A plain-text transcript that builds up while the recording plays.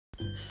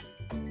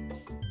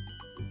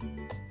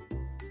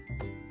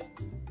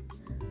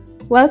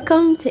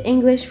Welcome to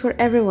English for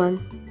Everyone.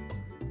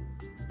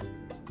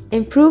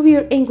 Improve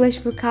your English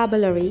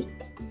vocabulary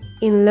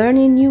in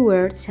learning new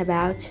words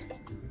about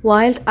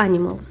wild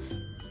animals.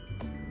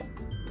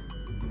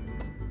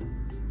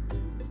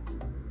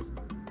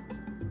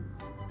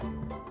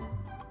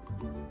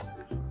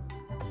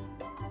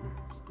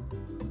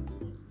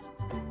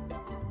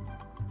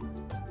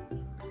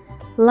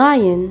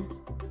 Lion,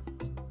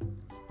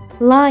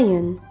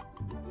 lion.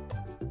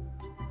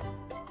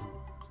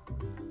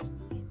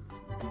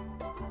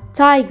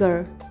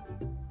 Tiger,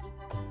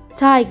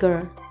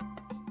 tiger.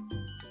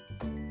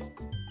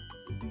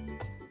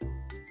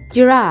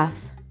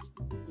 Giraffe,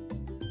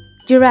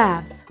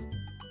 giraffe.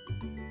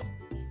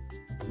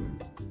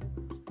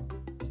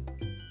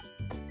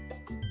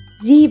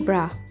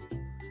 Zebra,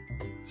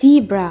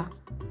 zebra.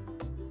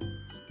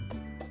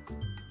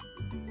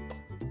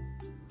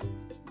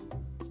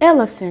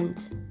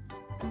 Elephant,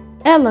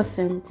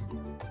 elephant.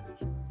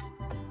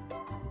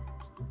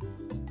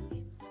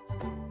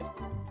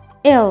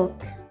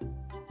 Elk,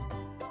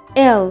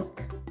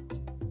 elk.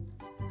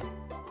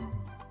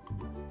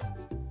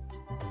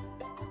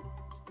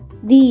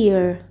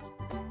 Deer,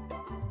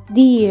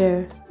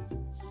 deer.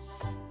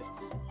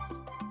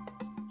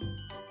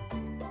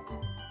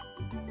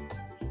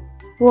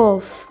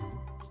 Wolf,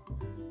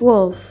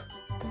 wolf.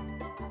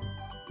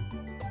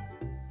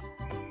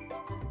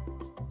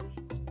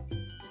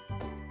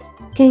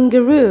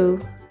 Kangaroo,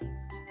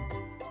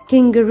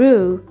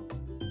 kangaroo.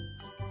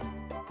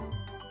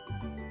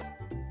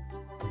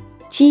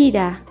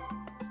 Cheetah,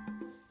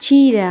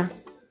 cheetah.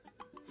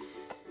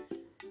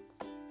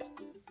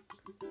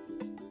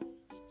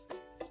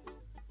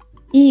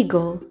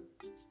 Eagle,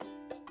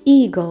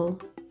 eagle.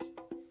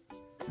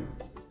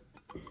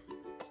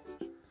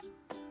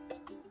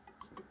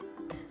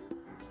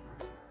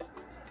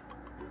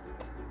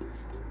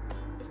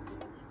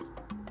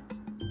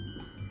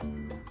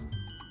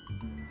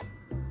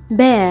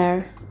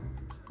 Bear,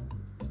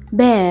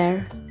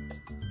 bear.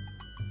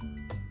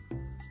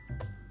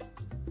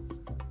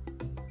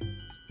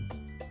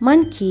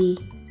 Monkey,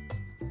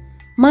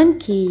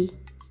 monkey.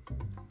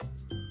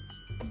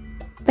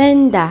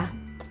 Panda,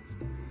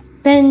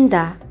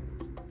 panda.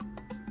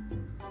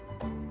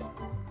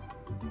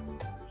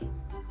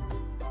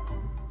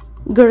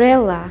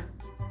 Gorilla,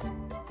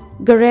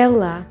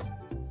 gorilla.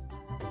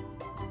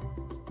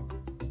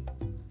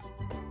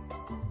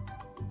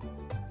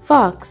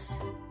 Fox,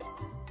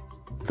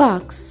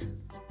 fox.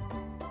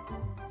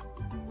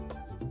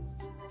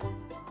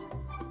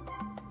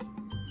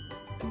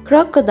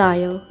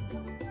 Crocodile,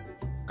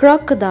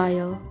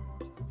 crocodile.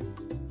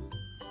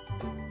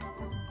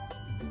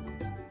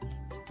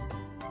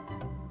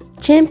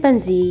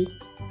 Chimpanzee,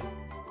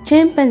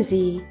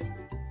 chimpanzee.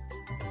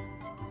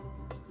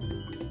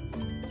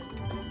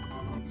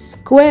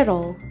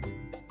 Squirrel,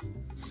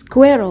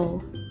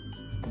 squirrel.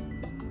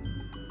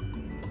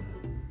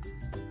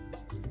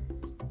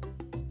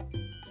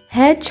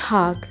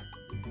 Hedgehog,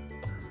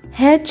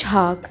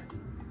 hedgehog.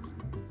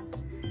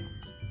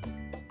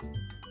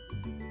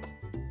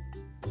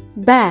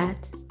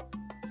 Bat,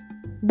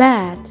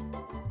 bat.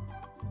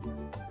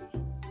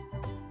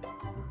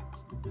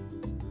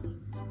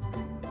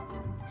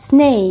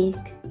 Snake,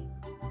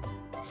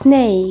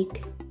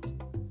 snake.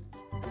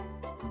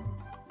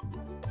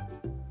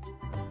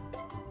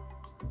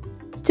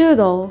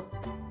 Turtle,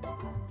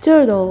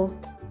 turtle.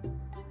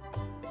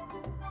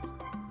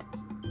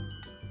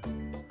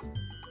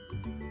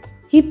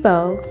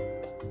 Hippo,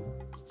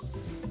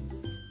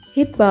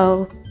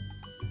 hippo.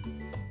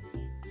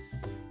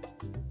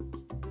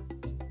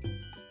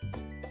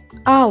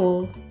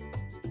 Owl,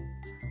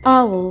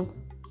 owl.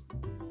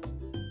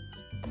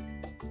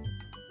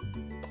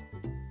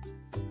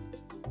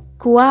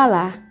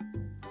 Koala,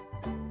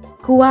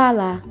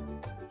 koala.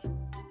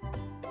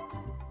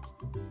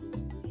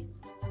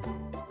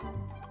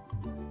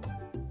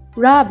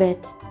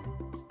 Rabbit,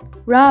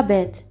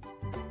 rabbit.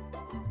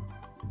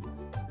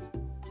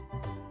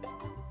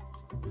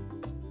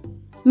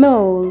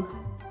 Mole,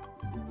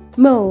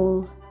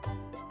 mole.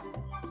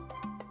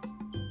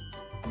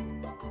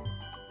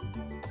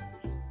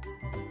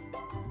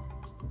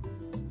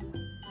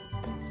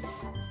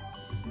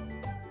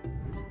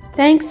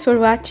 Thanks for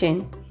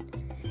watching.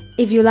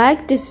 If you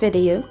liked this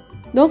video,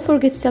 don't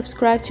forget to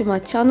subscribe to my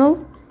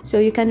channel so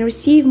you can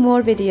receive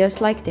more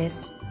videos like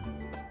this.